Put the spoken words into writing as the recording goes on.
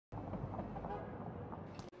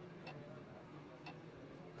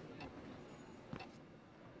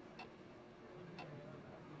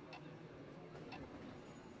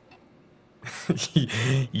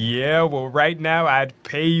Yeah, well, right now I'd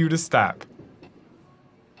pay you to stop.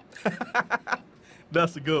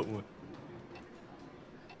 That's a good one.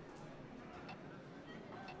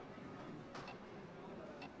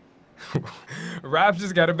 Rob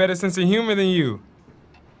just got a better sense of humor than you.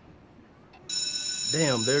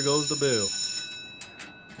 Damn, there goes the bill.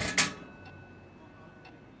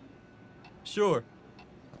 Sure.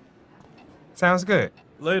 Sounds good.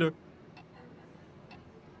 Later.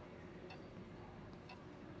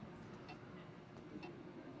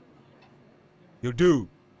 Yo, dude.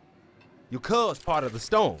 Your cuz part of the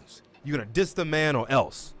Stones. You gonna diss the man or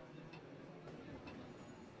else?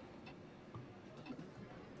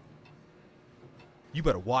 You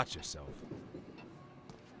better watch yourself.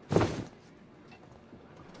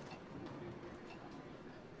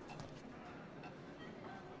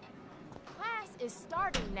 Class is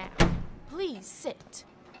starting now. Please sit.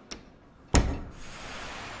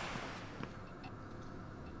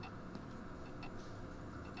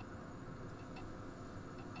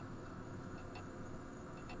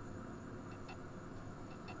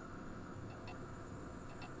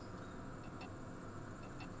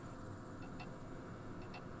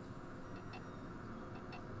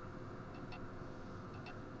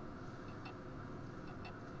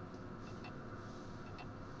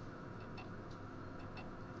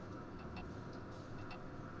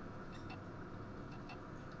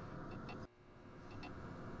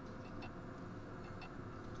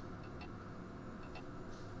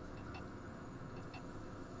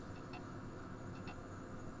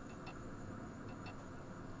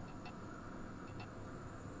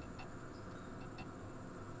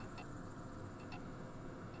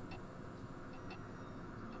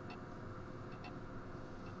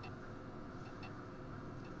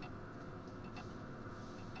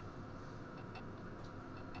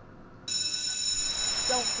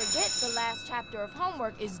 Don't forget the last chapter of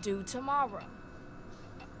homework is due tomorrow.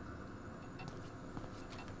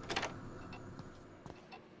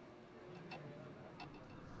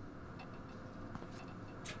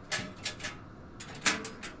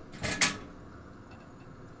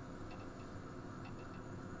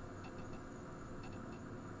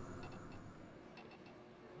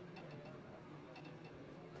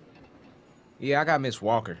 Yeah, I got Miss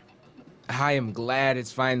Walker. I am glad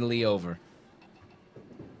it's finally over.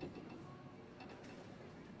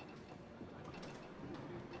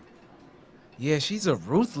 Yeah, she's a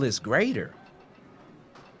ruthless grader.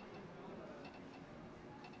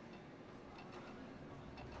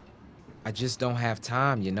 I just don't have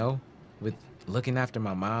time, you know? With looking after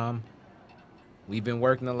my mom. We've been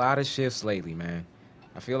working a lot of shifts lately, man.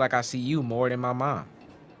 I feel like I see you more than my mom.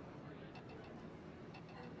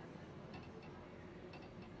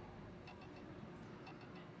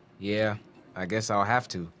 Yeah, I guess I'll have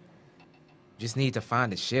to. Just need to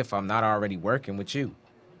find a shift I'm not already working with you.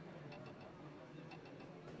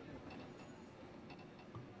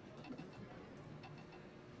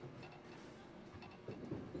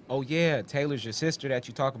 Oh yeah, Taylor's your sister that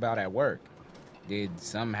you talk about at work. Did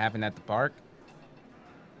something happen at the park?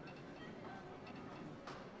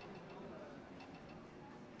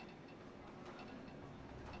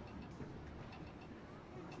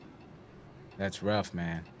 That's rough,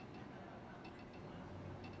 man.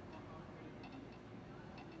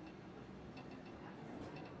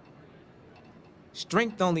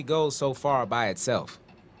 Strength only goes so far by itself.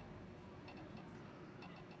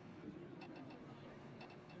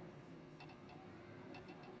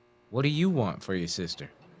 What do you want for your sister?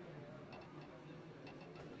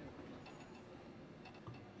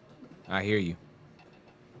 I hear you.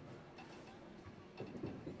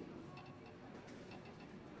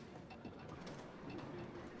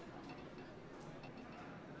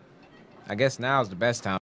 I guess now's the best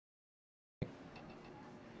time.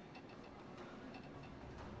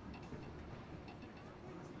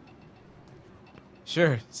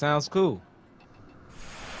 Sure, sounds cool.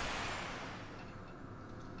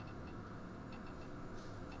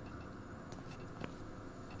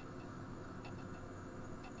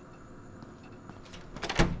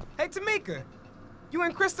 Hey, Tamika, you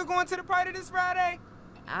and Crystal going to the party this Friday?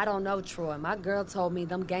 I don't know, Troy. My girl told me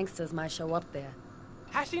them gangsters might show up there.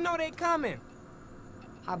 How she know they coming?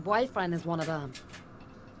 Her boyfriend is one of them.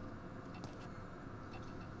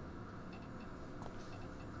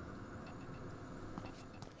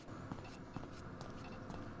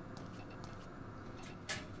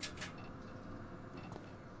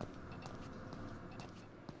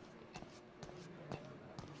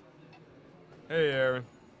 Hey, Aaron.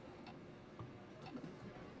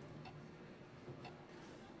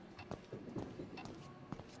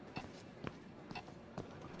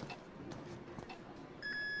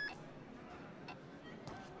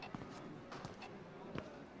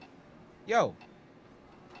 Yo,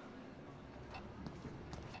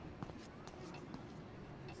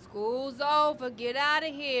 School's over. Get out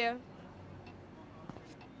of here.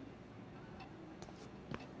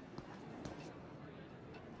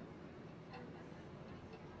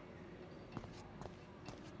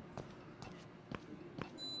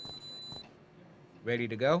 ready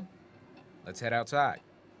to go? Let's head outside.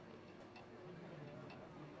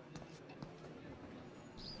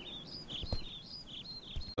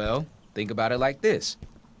 Well, think about it like this.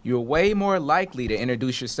 You're way more likely to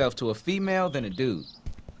introduce yourself to a female than a dude.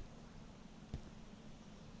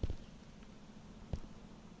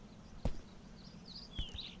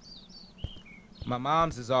 My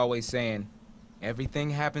mom's is always saying, everything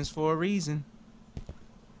happens for a reason.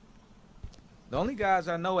 The only guys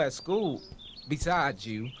I know at school, besides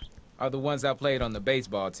you, are the ones I played on the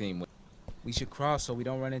baseball team with. We should cross so we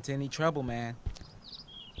don't run into any trouble, man.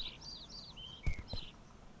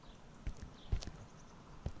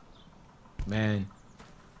 Man.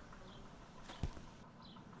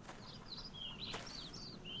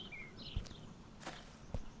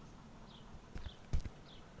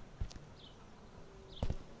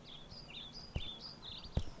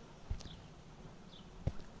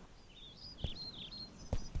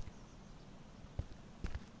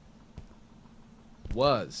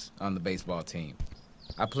 Was on the baseball team.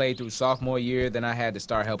 I played through sophomore year, then I had to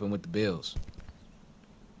start helping with the Bills.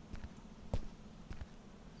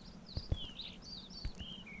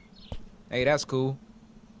 Hey, that's cool.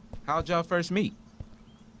 How'd y'all first meet?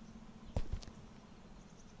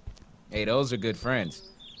 Hey, those are good friends.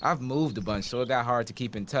 I've moved a bunch, so it got hard to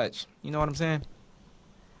keep in touch. You know what I'm saying?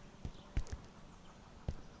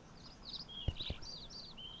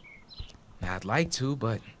 I'd like to,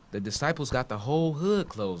 but the disciples got the whole hood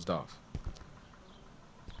closed off.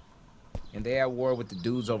 And they at war with the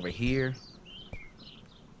dudes over here.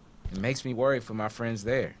 It makes me worry for my friends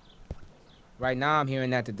there. Right now, I'm hearing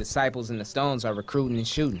that the disciples and the Stones are recruiting and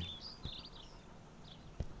shooting.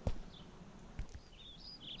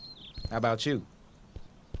 How about you?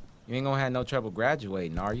 You ain't gonna have no trouble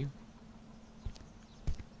graduating, are you?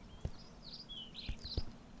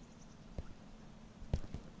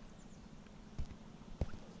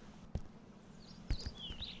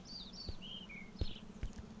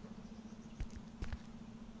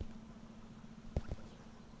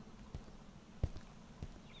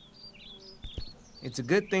 It's a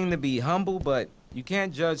good thing to be humble, but you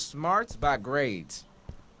can't judge smarts by grades.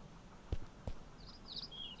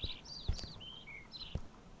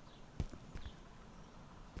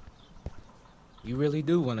 You really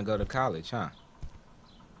do want to go to college, huh?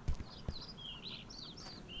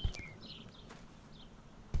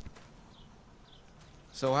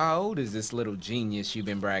 So how old is this little genius you've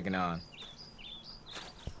been bragging on?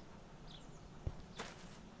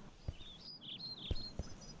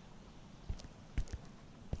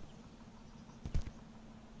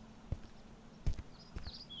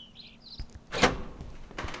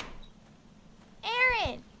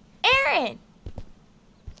 Aaron! Aaron!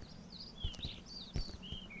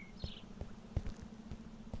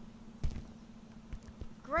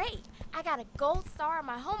 Great. I got a gold star on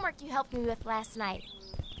my homework you helped me with last night.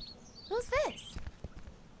 Who's this?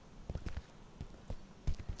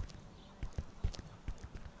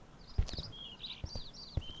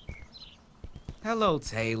 Hello,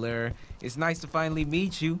 Taylor. It's nice to finally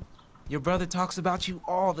meet you. Your brother talks about you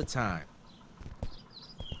all the time.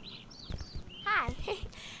 Hi.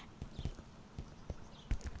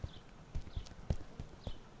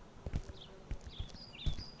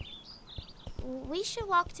 We should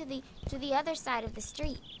walk to the other side of the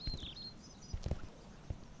street.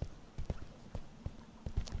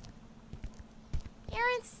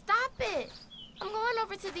 Aaron, stop it! I'm going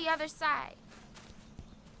over to the other side.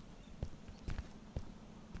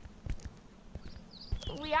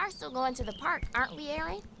 We are still going to the park, aren't we,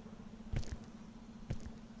 Aaron?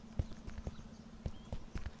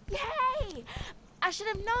 Yay! I should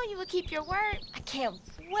have known you would keep your word. I can't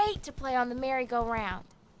wait to play on the merry-go-round.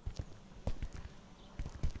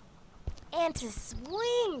 And to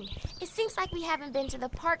swing! It seems like we haven't been to the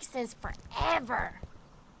park since forever.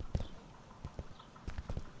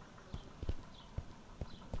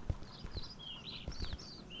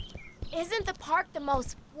 Isn't the park the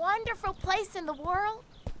most wonderful place in the world?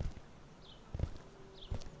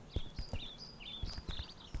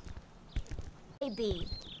 Maybe.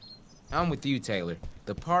 I'm with you, Taylor.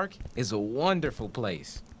 The park is a wonderful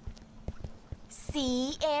place.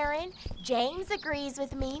 See, Aaron? James agrees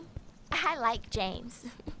with me. I like James.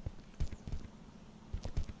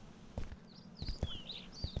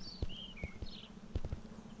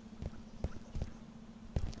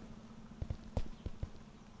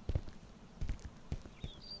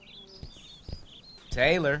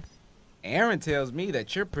 Taylor, Aaron tells me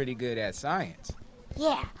that you're pretty good at science.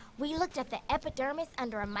 Yeah, we looked at the epidermis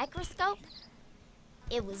under a microscope.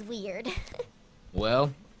 It was weird.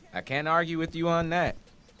 Well, I can't argue with you on that.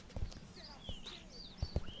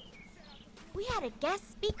 We had a guest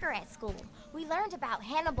speaker at school. We learned about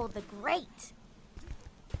Hannibal the Great.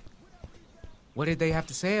 What did they have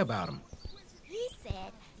to say about him? He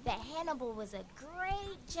said that Hannibal was a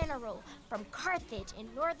great general from Carthage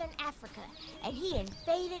in northern Africa, and he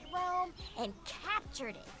invaded Rome and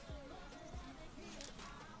captured it.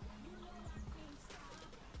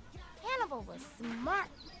 Hannibal was smart.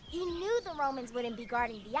 He knew the Romans wouldn't be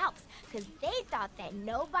guarding the Alps because they thought that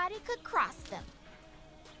nobody could cross them.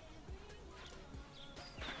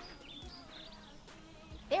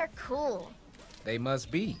 They're cool. They must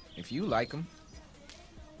be, if you like them.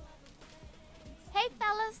 Hey,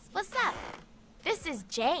 fellas, what's up? This is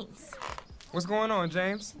James. What's going on,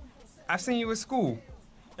 James? I've seen you at school.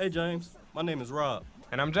 Hey, James. My name is Rob.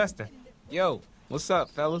 And I'm Justin. Yo, what's up,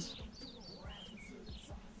 fellas?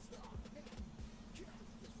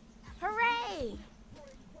 Hooray!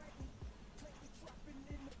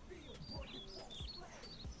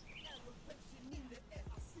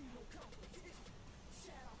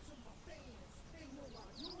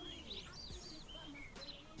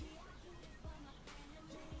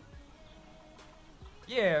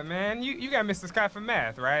 Yeah, man, you got Mr. Scott for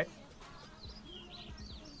math, right?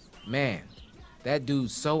 Man, that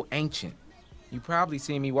dude's so ancient. You probably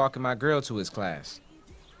seen me walking my girl to his class.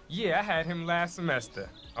 Yeah, I had him last semester.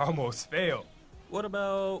 Almost failed. What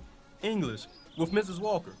about English with Mrs.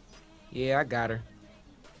 Walker? Yeah, I got her.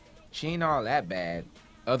 She ain't all that bad,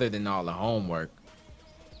 other than all the homework.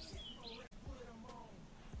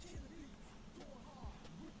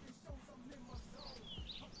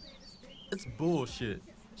 It's bullshit.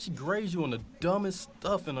 She grades you on the dumbest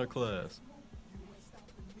stuff in her class.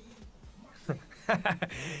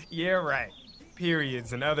 Yeah, right.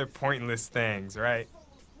 Periods and other pointless things, right?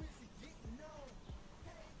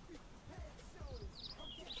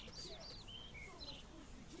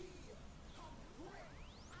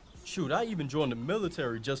 Shoot, I even joined the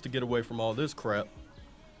military just to get away from all this crap.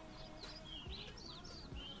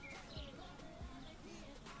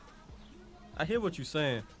 I hear what you're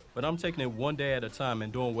saying, but I'm taking it one day at a time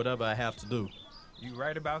and doing whatever I have to do. You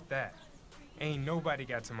right about that. Ain't nobody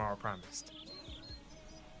got tomorrow promised.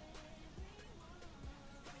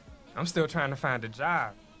 I'm still trying to find a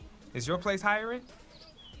job. Is your place hiring?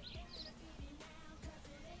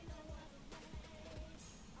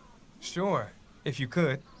 Sure, if you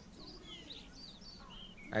could.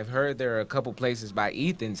 I've heard there are a couple places by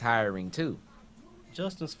Ethan's hiring too.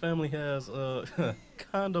 Justin's family has,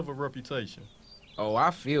 kind of a reputation. Oh,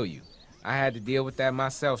 I feel you. I had to deal with that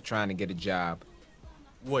myself trying to get a job.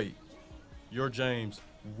 Wait, you're James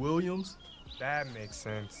Williams? That makes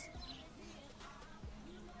sense.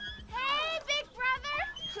 Hey, big brother!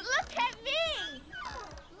 Look at me!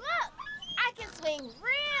 Look! I can swing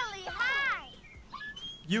really high!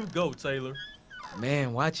 You go, Taylor.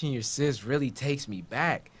 Man, watching your sis really takes me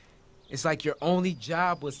back. It's like your only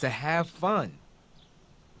job was to have fun.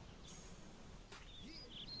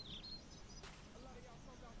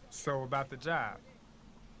 So about the job.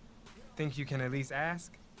 Think you can at least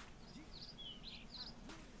ask?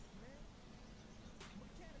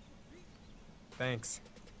 Thanks.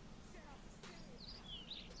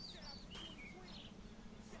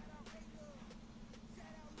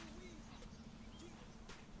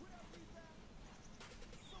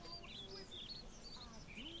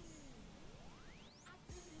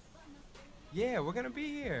 Yeah, we're gonna be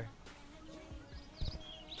here.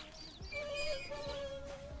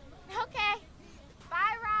 Okay.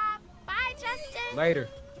 Bye, Rob. Bye, Justin. Later.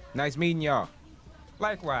 Nice meeting y'all.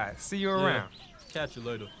 Likewise. See you Yeah. around. Catch you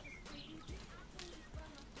later.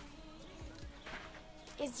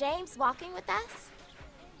 Is James walking with us?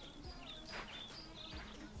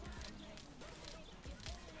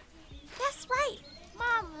 That's right.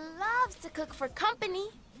 Mom loves to cook for company.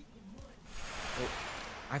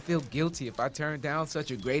 I feel guilty if I turn down such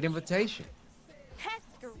a great invitation. That's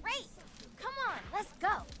great. Come on, let's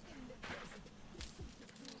go.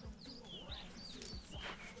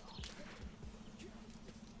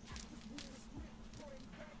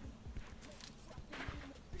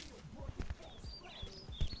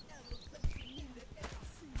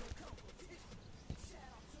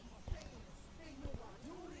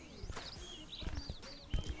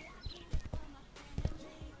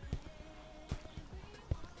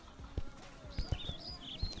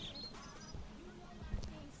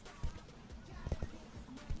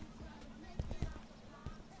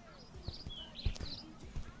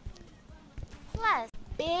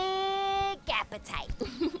 appetite.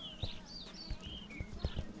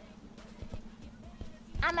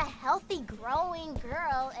 I'm a healthy, growing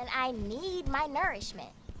girl, and I need my nourishment.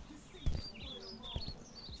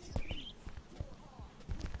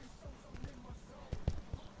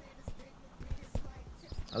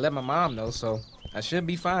 I let my mom know, so I should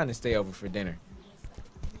be fine to stay over for dinner.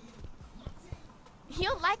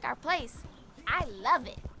 You'll like our place. I love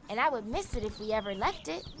it, and I would miss it if we ever left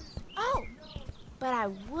it. Oh, but I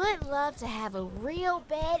would love to have a real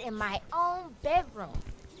bed in my own bedroom,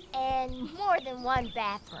 and more than one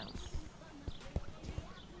bathroom.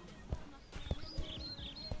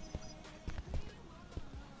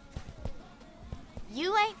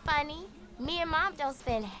 You ain't funny. Me and Mom don't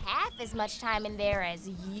spend half as much time in there as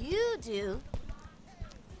you do.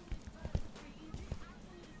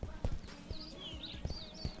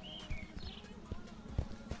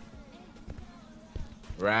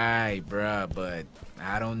 Right, bruh, but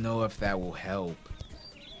I don't know if that will help.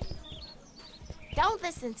 Don't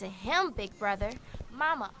listen to him, big brother.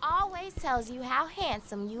 Mama always tells you how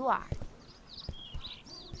handsome you are.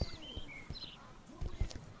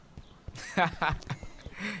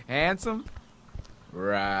 Handsome?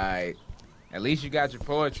 Right. At least you got your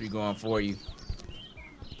poetry going for you.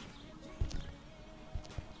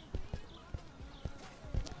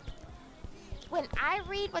 When I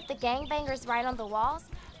read what the gangbangers write on the walls,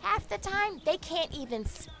 half the time they can't even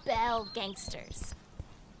spell gangsters.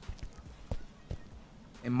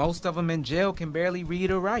 And most of them in jail can barely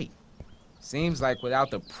read or write. Seems like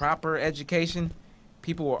without the proper education,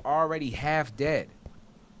 people were already half dead.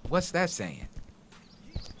 What's that saying?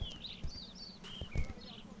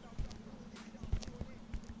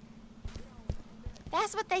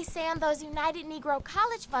 That's what they say on those United Negro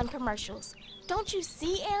College Fund commercials. Don't you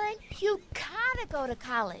see, Aaron? You gotta go to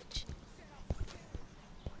college.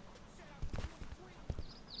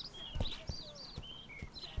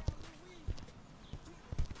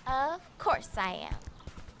 Of course I am.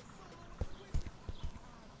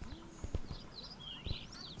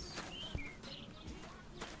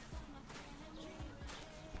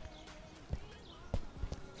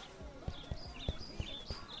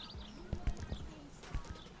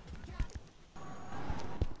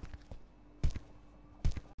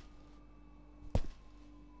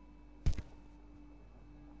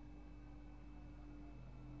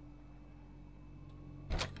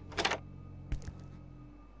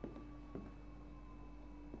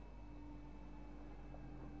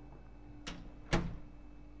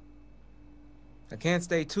 I can't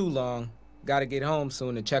stay too long. Gotta get home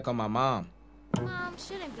soon to check on my mom. Mom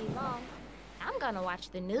shouldn't be long. I'm gonna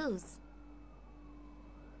watch the news.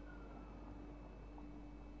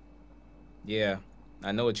 Yeah,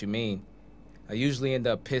 I know what you mean. I usually end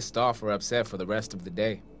up pissed off or upset for the rest of the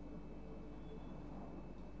day.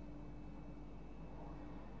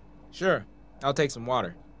 Sure, I'll take some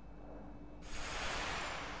water.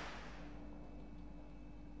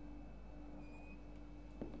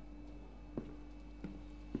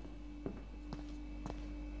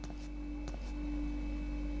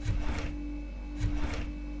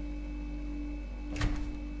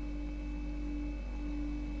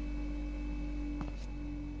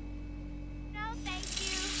 No, thank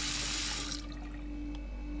you.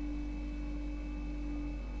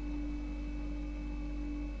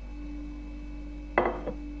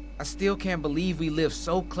 I still can't believe we lived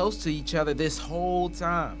so close to each other this whole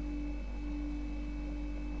time.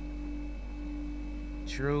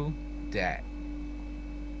 True dat.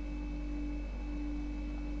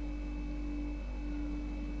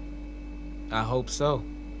 I hope so.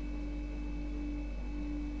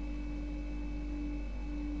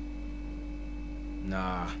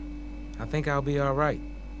 Nah, I think I'll be all right,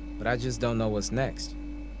 but I just don't know what's next.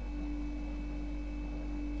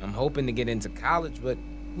 I'm hoping to get into college, but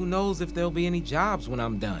who knows if there'll be any jobs when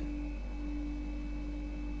I'm done.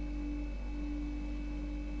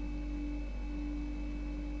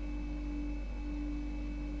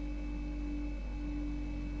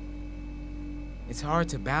 It's hard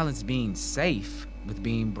to balance being safe with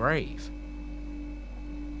being brave.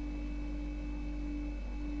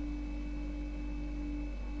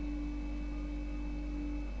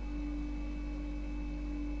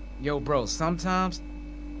 Yo, bro, sometimes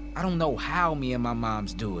I don't know how me and my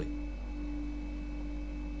moms do it.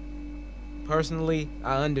 Personally,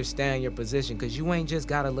 I understand your position, because you ain't just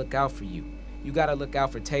gotta look out for you. You gotta look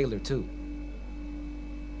out for Taylor, too.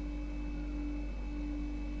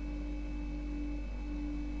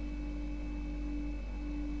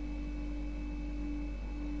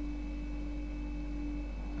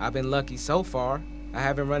 I've been lucky so far. I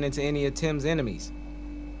haven't run into any of Tim's enemies.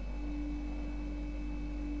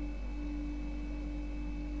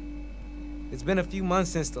 It's been a few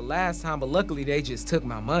months since the last time, but luckily they just took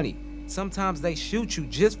my money. Sometimes they shoot you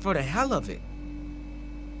just for the hell of it.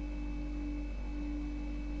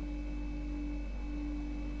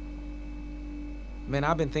 Man,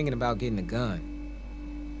 I've been thinking about getting a gun.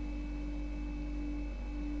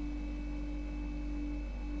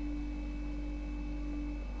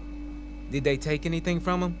 Did they take anything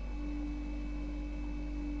from him?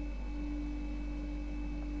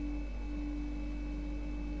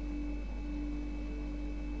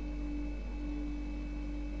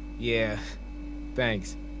 Yeah,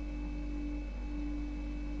 thanks.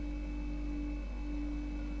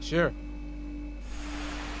 Sure.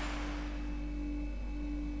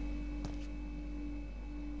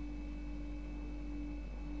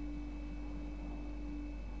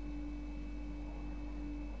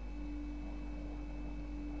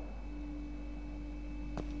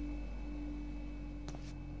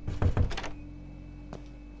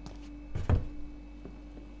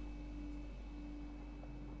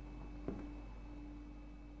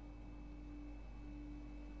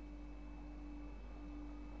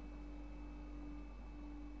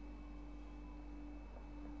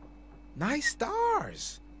 Nice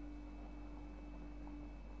stars.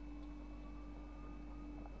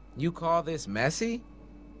 You call this messy?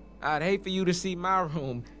 I'd hate for you to see my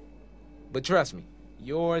room, but trust me,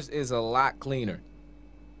 yours is a lot cleaner.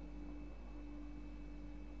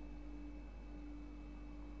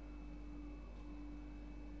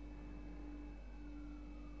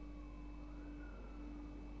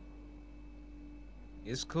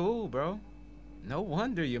 It's cool, bro. No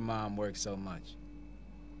wonder your mom works so much.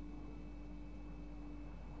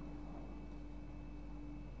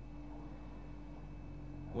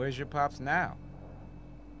 Where's your pops now?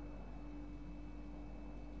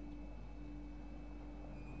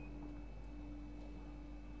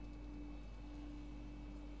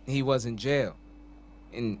 He was in jail.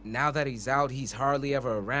 And now that he's out, he's hardly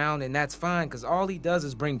ever around, and that's fine, because all he does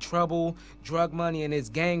is bring trouble, drug money, and his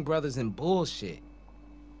gang brothers and bullshit.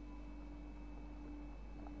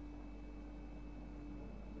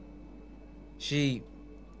 She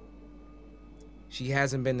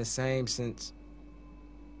hasn't been the same since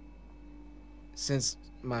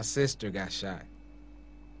my sister got shot.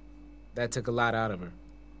 That took a lot out of her.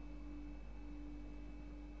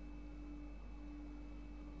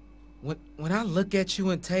 When I look at you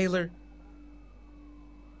and Taylor,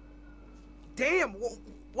 damn,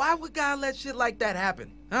 why would God let shit like that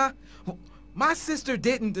happen, huh? My sister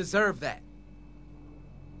didn't deserve that.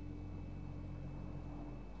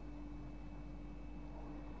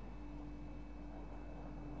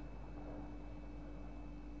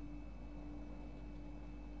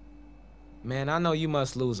 Man, I know you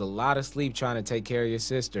must lose a lot of sleep trying to take care of your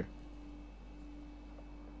sister.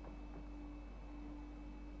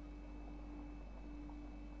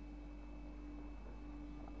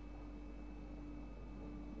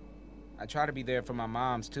 I try to be there for my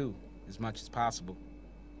moms, too, as much as possible.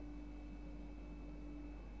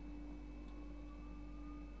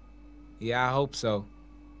 Yeah, I hope so.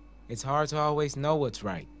 It's hard to always know what's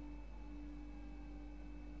right.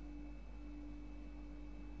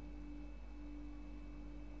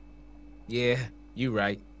 Yeah, you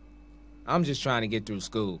right. I'm just trying to get through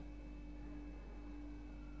school.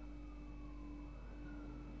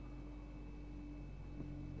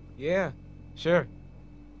 Yeah, sure.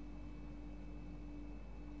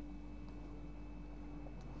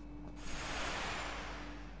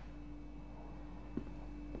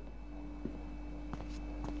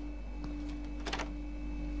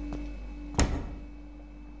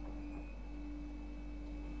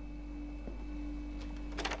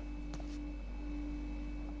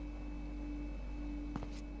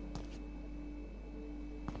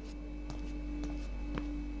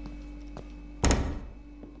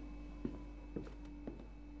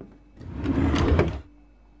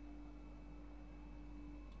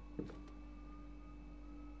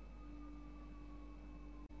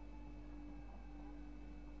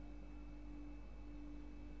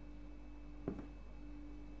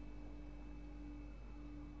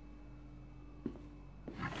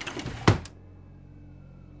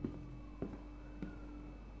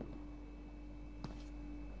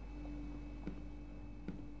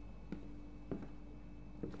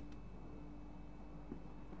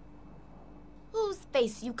 Whose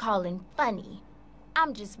face you calling funny?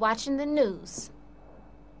 I'm just watching the news.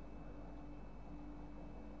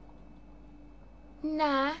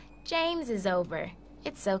 Nah, James is over.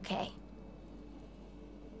 It's okay.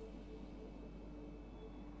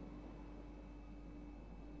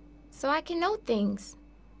 So I can know things.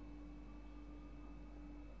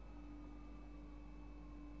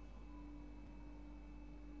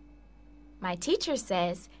 My teacher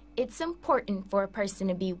says it's important for a person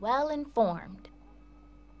to be well informed.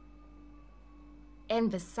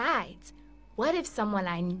 And besides, what if someone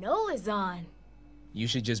I know is on? You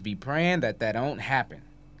should just be praying that that don't happen,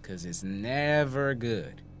 'cause it's never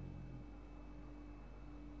good.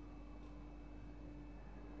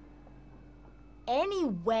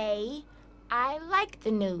 Anyway, I like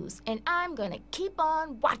the news, and I'm gonna keep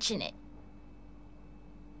on watching it.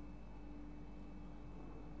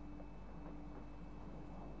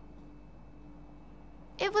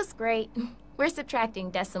 It was great. We're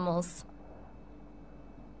subtracting decimals.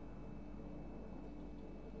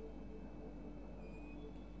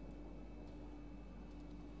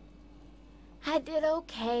 I did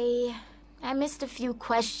okay. I missed a few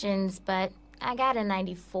questions, but I got a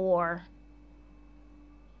 94.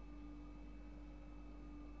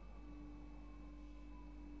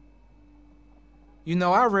 You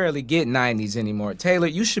know, I rarely get 90s anymore. Taylor,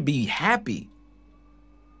 you should be happy.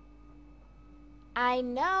 I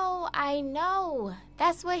know.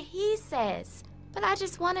 That's what he says. But I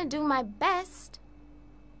just want to do my best.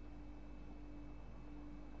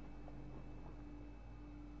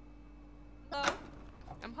 Hello,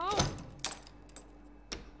 I'm home.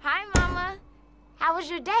 Hi, Mama. How was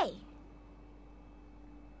your day?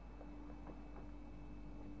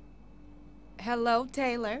 Hello,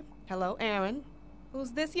 Taylor. Hello, Aaron.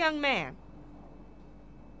 Who's this young man?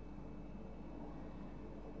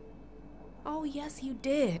 Oh, yes, you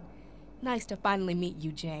did. Nice to finally meet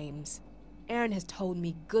you, James. Aaron has told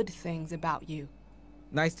me good things about you.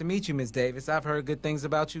 Nice to meet you, Miss Davis. I've heard good things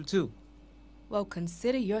about you, too. Well,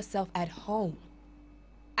 consider yourself at home.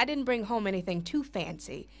 I didn't bring home anything too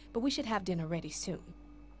fancy, but we should have dinner ready soon.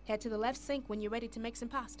 Head to the left sink when you're ready to make some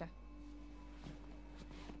pasta.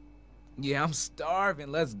 Yeah, I'm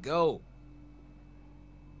starving. Let's go.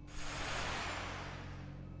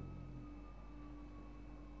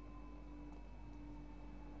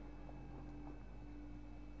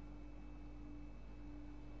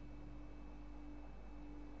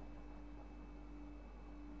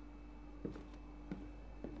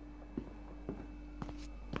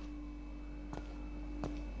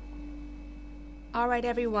 All right,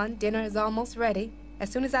 everyone, dinner is almost ready.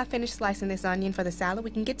 As soon as I finish slicing this onion for the salad,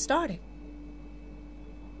 we can get started.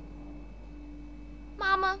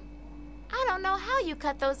 Mama, I don't know how you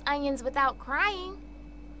cut those onions without crying.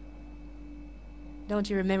 Don't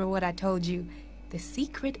you remember what I told you? The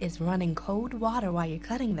secret is running cold water while you're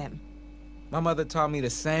cutting them. My mother taught me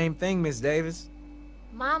the same thing, Miss Davis.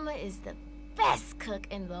 Mama is the best cook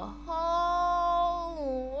in the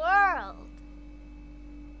whole world.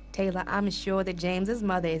 Taylor, I'm sure that James's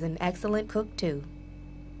mother is an excellent cook, too.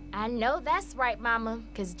 I know that's right, Mama,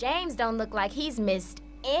 'cause James don't look like he's missed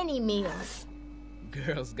any meals.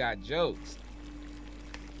 Girls got jokes.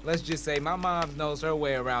 Let's just say my mom knows her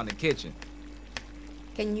way around the kitchen.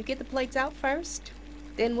 Can you get the plates out first?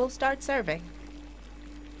 Then we'll start serving.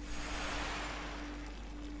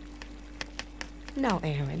 No,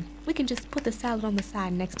 Aaron. We can just put the salad on the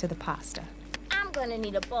side next to the pasta. I'm gonna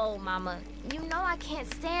need a bowl, Mama. You know I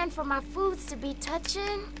can't stand for my foods to be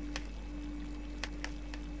touching.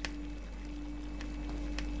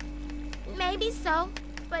 Maybe so,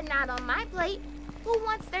 but not on my plate. Who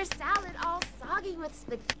wants their salad all soggy with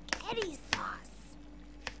spaghetti sauce?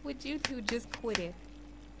 Would you two just quit it?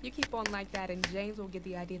 You keep on like that and James will get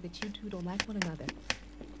the idea that you two don't like one another.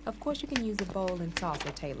 Of course you can use a bowl and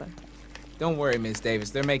saucer, Taylor. Don't worry, Miss Davis.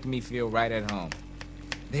 They're making me feel right at home.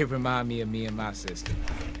 They remind me of me and my sister.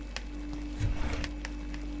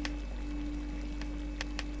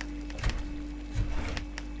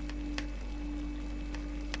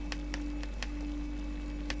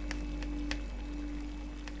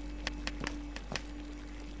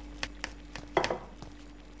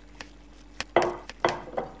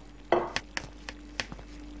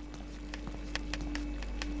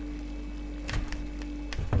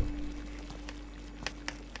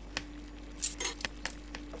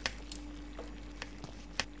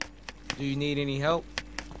 Do you need any help?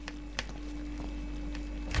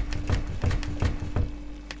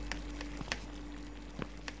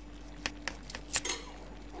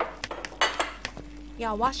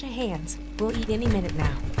 Y'all wash your hands. We'll eat any minute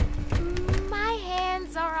now. My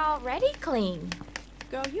hands are already clean.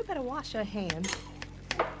 Girl, you better wash your hands.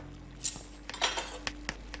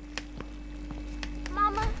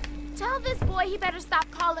 Mama, tell this boy he better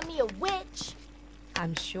stop calling me a witch.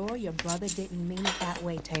 I'm sure your brother didn't mean it that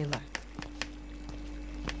way, Taylor.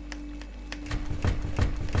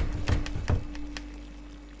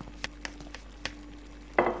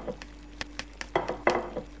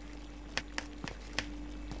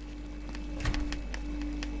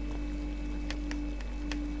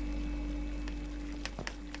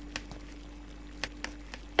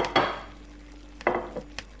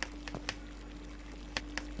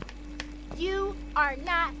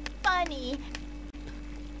 not funny.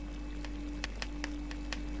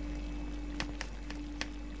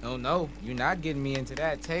 Oh no, you're not getting me into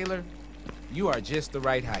that, Taylor. You are just the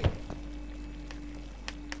right height.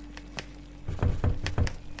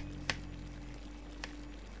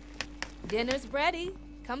 Dinner's ready.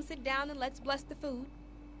 Come sit down and let's bless the food.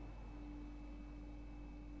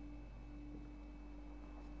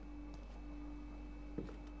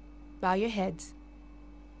 Bow your heads.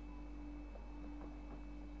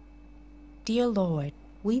 Dear Lord,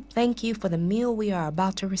 we thank you for the meal we are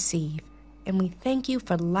about to receive, and we thank you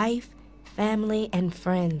for life, family, and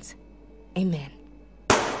friends. Amen.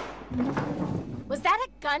 Was that a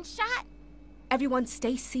gunshot? Everyone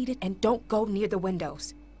stay seated and don't go near the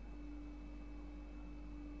windows.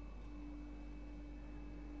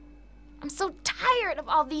 I'm so tired of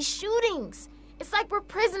all these shootings. It's like we're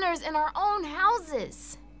prisoners in our own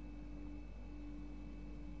houses.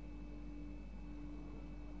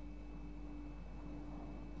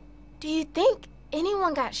 Do you think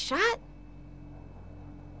anyone got shot?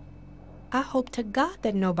 I hope to God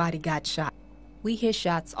that nobody got shot. We hear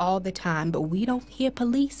shots all the time, but we don't hear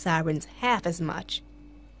police sirens half as much.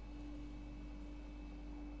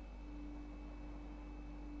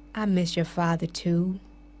 I miss your father too,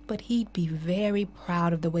 but he'd be very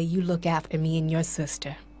proud of the way you look after me and your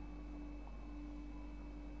sister.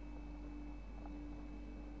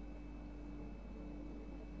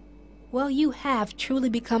 Well, you have truly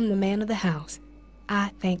become the man of the house.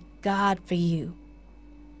 I thank God for you.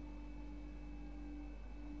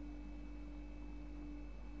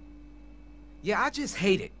 Yeah, I just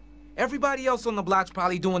hate it. Everybody else on the block's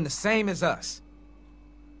probably doing the same as us.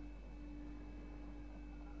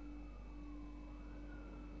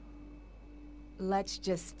 Let's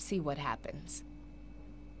just see what happens.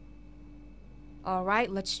 All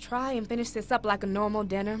right, let's try and finish this up like a normal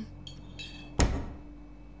dinner.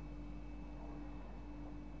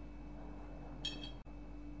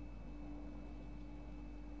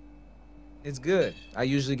 It's good. I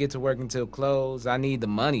usually get to work until close. I need the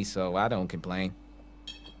money, so I don't complain.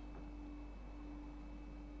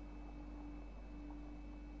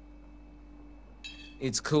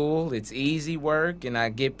 It's cool, it's easy work, and I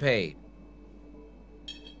get paid.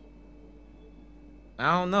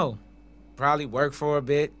 I don't know. Probably work for a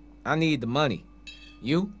bit. I need the money.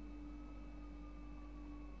 You?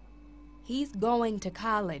 He's going to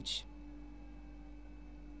college.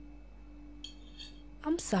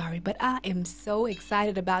 I'm sorry, but I am so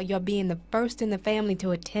excited about your being the first in the family to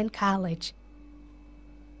attend college.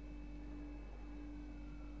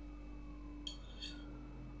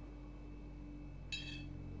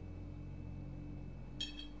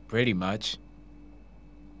 Pretty much.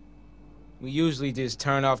 We usually just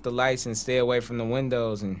turn off the lights and stay away from the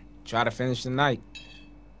windows and try to finish the night.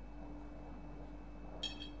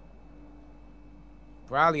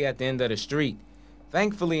 Probably at the end of the street.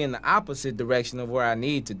 Thankfully in the opposite direction of where I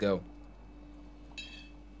need to go.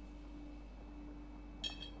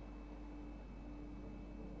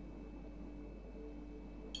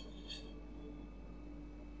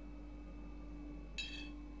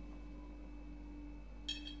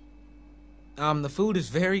 The food is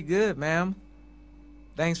very good, ma'am.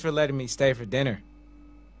 Thanks for letting me stay for dinner.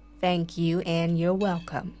 Thank you, and you're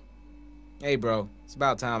welcome. Hey, bro, it's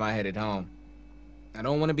about time I headed home. I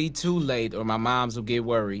don't want to be too late or my moms will get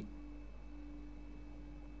worried.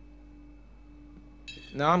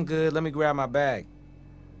 No, I'm good. Let me grab my bag.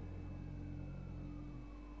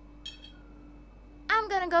 I'm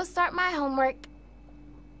gonna go start my homework.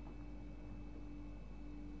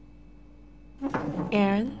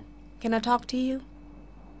 Aaron, can I talk to you?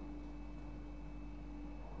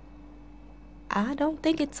 I don't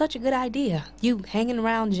think it's such a good idea, you hanging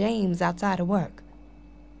around James outside of work.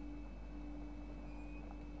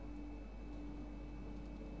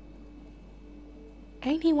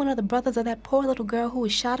 Ain't he one of the brothers of that poor little girl who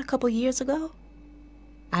was shot a couple years ago?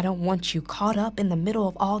 I don't want you caught up in the middle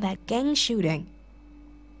of all that gang shooting.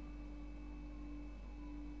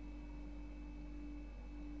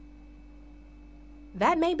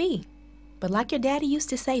 That may be, but like your daddy used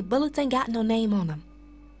to say, bullets ain't got no name on them.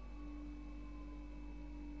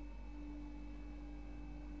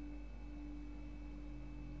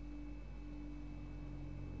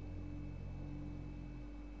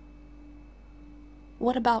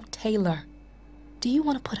 What about Taylor? Do you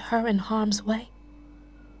want to put her in harm's way?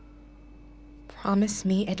 Promise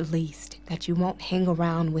me at least that you won't hang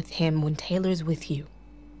around with him when Taylor's with you.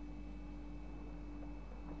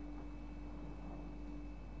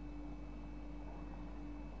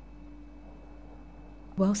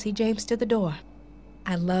 Well, see James to the door.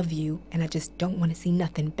 I love you, and I just don't want to see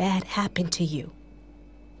nothing bad happen to you.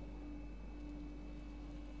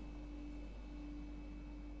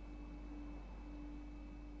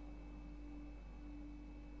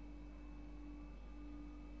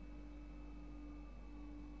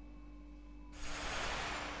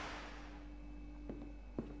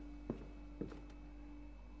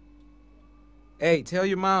 Hey, tell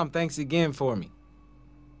your mom thanks again for me.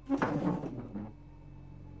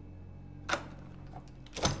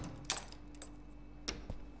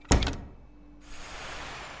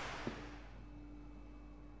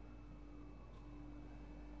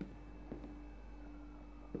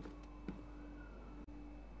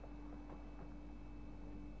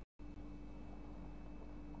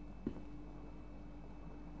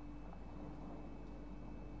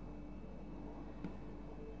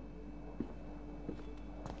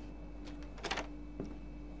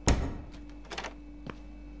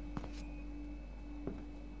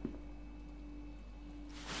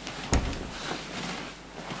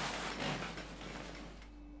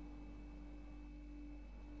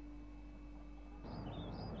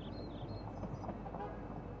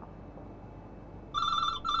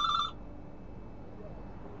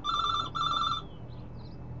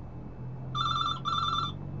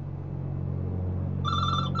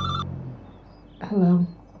 Hello.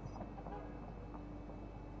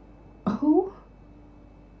 Who?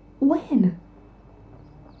 When?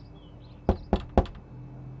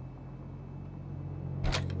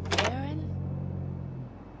 Aaron?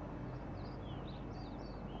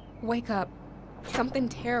 Wake up. Something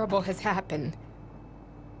terrible has happened.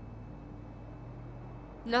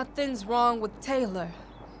 Nothing's wrong with Taylor,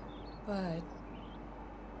 but...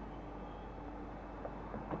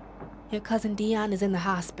 Your cousin Dion is in the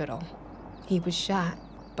hospital. He was shot,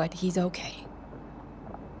 but he's okay.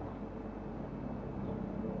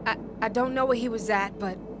 I don't know where he was at,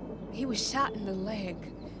 but he was shot in the leg.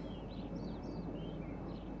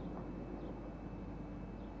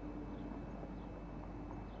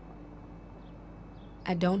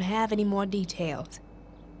 I don't have any more details.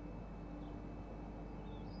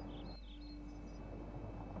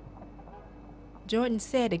 Jordan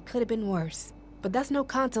said it could have been worse, but that's no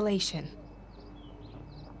consolation.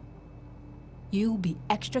 You be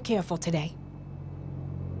extra careful today.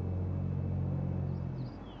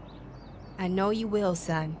 I know you will,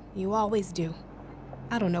 son. You always do.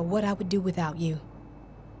 I don't know what I would do without you.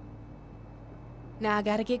 Now I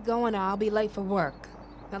gotta get going or I'll be late for work.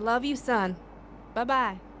 I love you, son.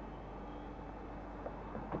 Bye-bye.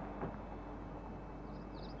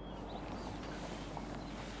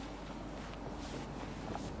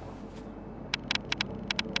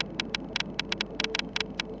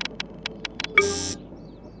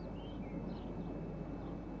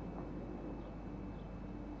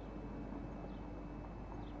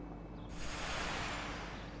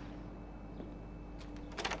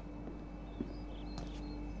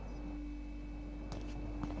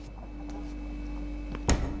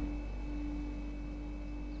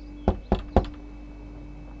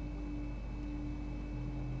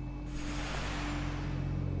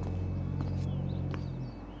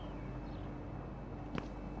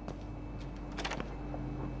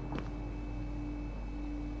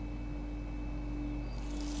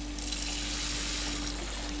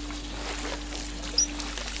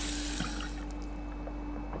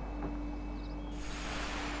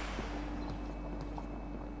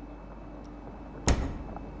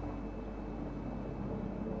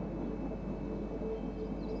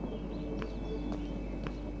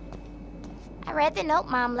 I read the note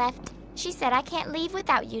Mom left. She said I can't leave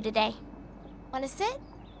without you today. Wanna sit?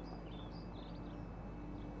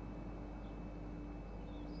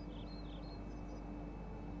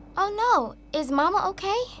 Oh no, is Mama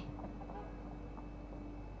okay?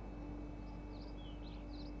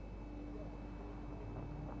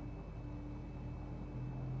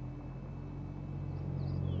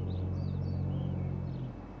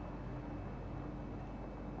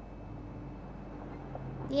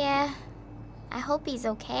 Yeah, I hope he's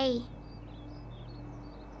okay.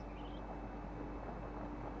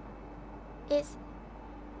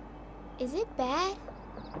 Is it bad?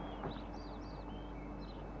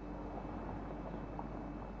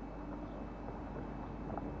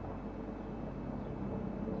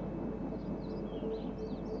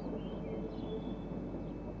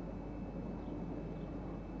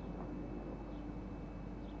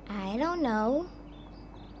 I don't know.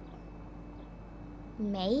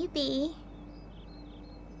 Maybe.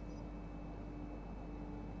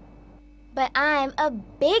 But I'm a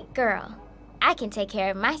big girl. I can take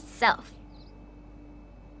care of myself.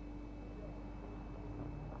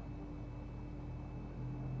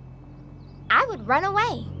 I would run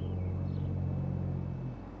away.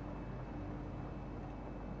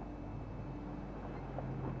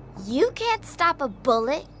 You can't stop a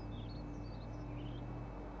bullet.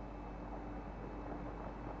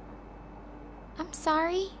 I'm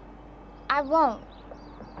sorry. I won't.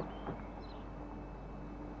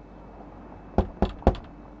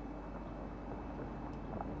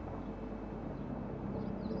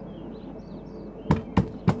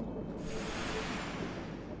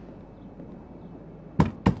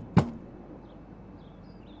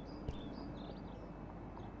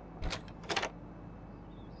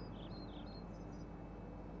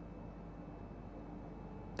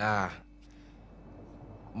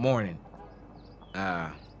 Morning.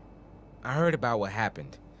 I heard about what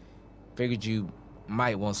happened. Figured you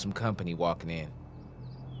might want some company walking in.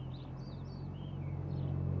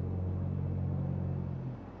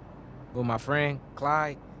 Well, my friend,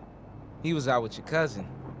 Clyde, he was out with your cousin.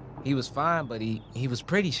 He was fine, but he was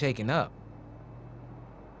pretty shaken up.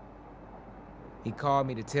 He called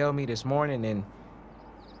me to tell me this morning, and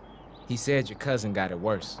he said your cousin got it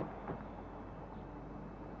worse.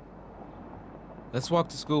 Let's walk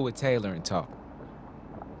to school with Taylor and talk.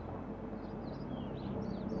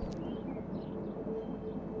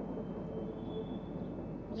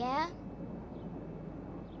 Yeah?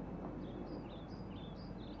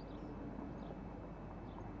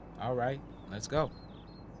 All right, let's go.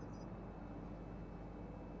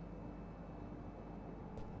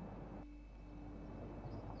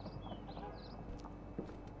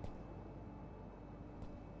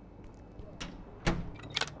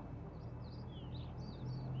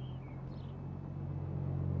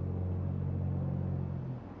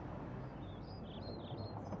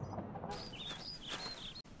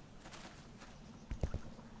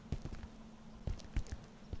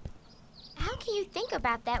 How can you think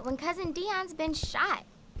about that when Cousin Dion's been shot?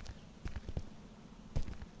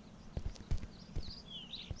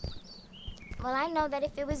 Well, I know that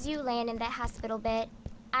if it was you laying in that hospital bed,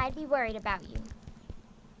 I'd be worried about you.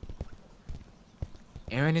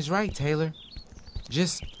 Aaron is right, Taylor.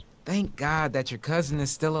 Just thank God that your cousin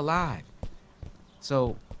is still alive.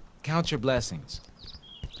 So, count your blessings.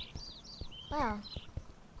 Well,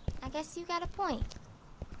 I guess you got a point.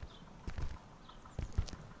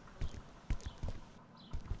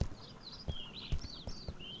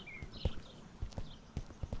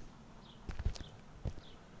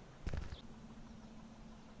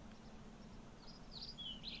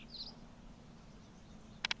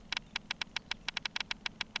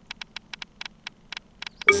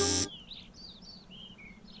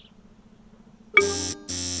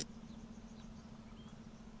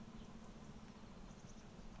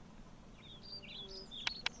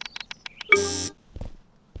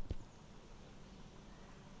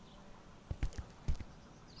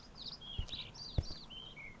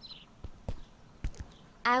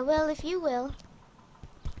 I will if you will.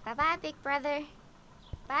 Bye-bye, big brother.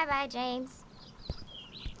 Bye-bye, James.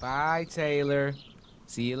 Bye, Taylor.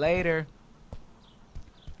 See you later.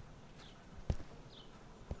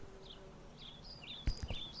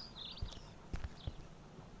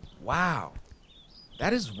 Wow,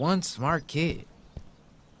 that is one smart kid.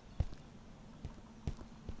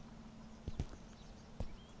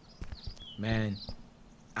 Man,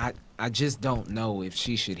 I just don't know if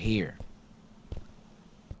she should hear.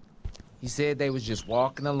 He said they was just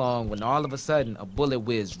walking along when all of a sudden a bullet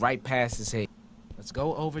whizzed right past his head. Let's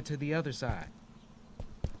go over to the other side.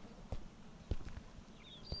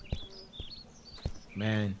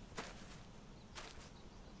 Man.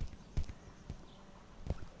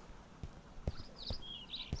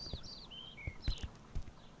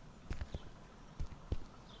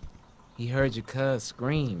 He heard your cuz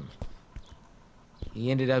scream.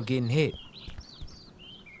 He ended up getting hit.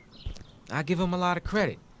 I give him a lot of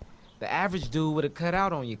credit. The average dude would have cut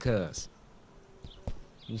out on your cuz.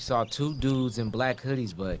 You saw two dudes in black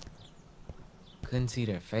hoodies, but couldn't see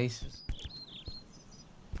their faces.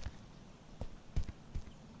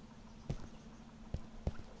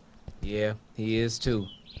 Yeah, he is too.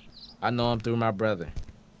 I know him through my brother.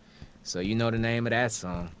 So you know the name of that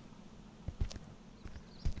song.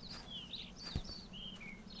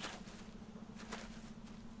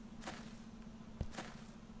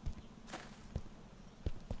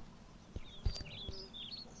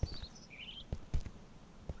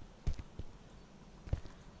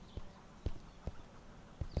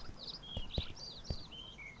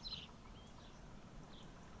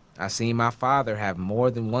 I seen my father have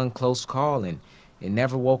more than one close call, and it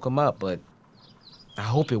never woke him up, but I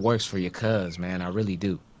hope it works for your cuz, man. I really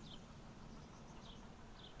do.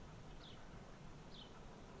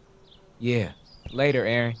 Yeah. Later,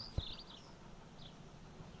 Aaron.